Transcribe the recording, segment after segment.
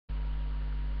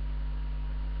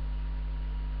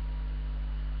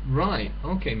Right,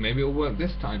 okay, maybe it'll work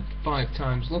this time. 5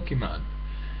 times lucky, man.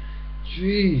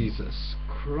 Jesus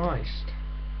Christ.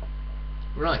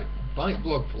 Right, Bike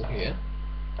Blogful here.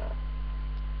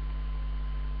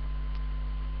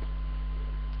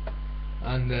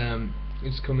 And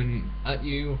it's coming at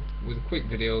you with a quick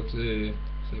video to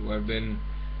say where I've been,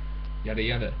 yada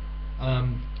yada.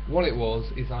 What it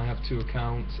was is I have 2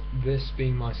 accounts, this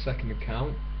being my second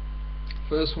account.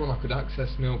 First one I could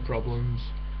access no problems,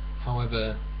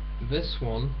 however this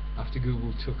one, after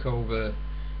Google took over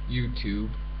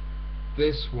YouTube,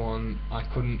 this one I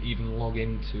couldn't even log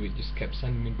into. It just kept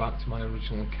sending me back to my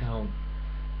original account.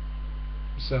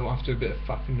 So after a bit of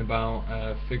faffing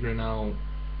about, figuring out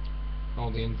all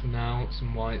the ins and outs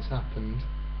and why it's happened,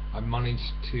 I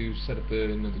managed to set up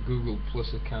another Google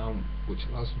Plus account which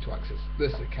allows me to access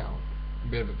this account. A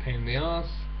bit of a pain in the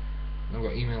arse. I've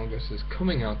got email addresses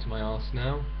coming out to my arse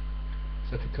now,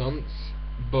 set of cunts,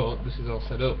 but this is all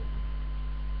set up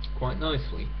quite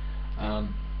nicely.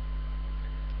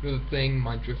 Another thing,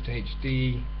 my Drift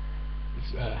HD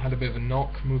had a bit of a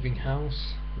knock moving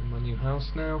house in my new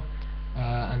house now,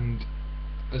 and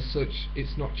as such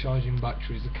it's not charging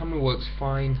batteries. The camera works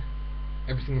fine,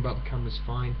 everything about the camera is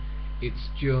fine, it's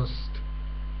just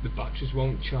the batteries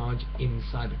won't charge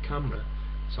inside the camera,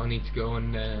 so I need to go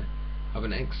and have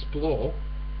an explore,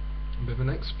 a bit of an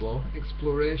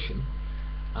exploration,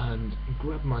 and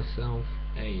grab myself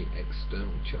a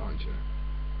external charger.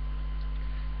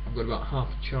 I've got about half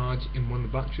a charge in one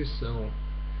of the batteries, so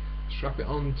strap it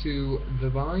onto the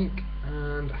bike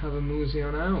and have a mosey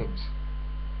on out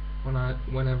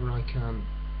whenever I can.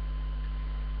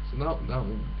 So that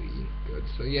will be good.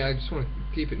 So yeah, I just want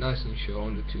to keep it nice and short,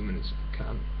 under 2 minutes if I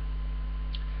can.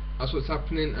 That's what's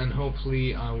happening, and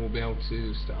hopefully I will be able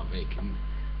to start making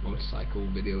motorcycle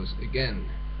videos again.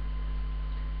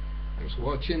 Thanks for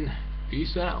watching.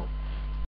 Peace out.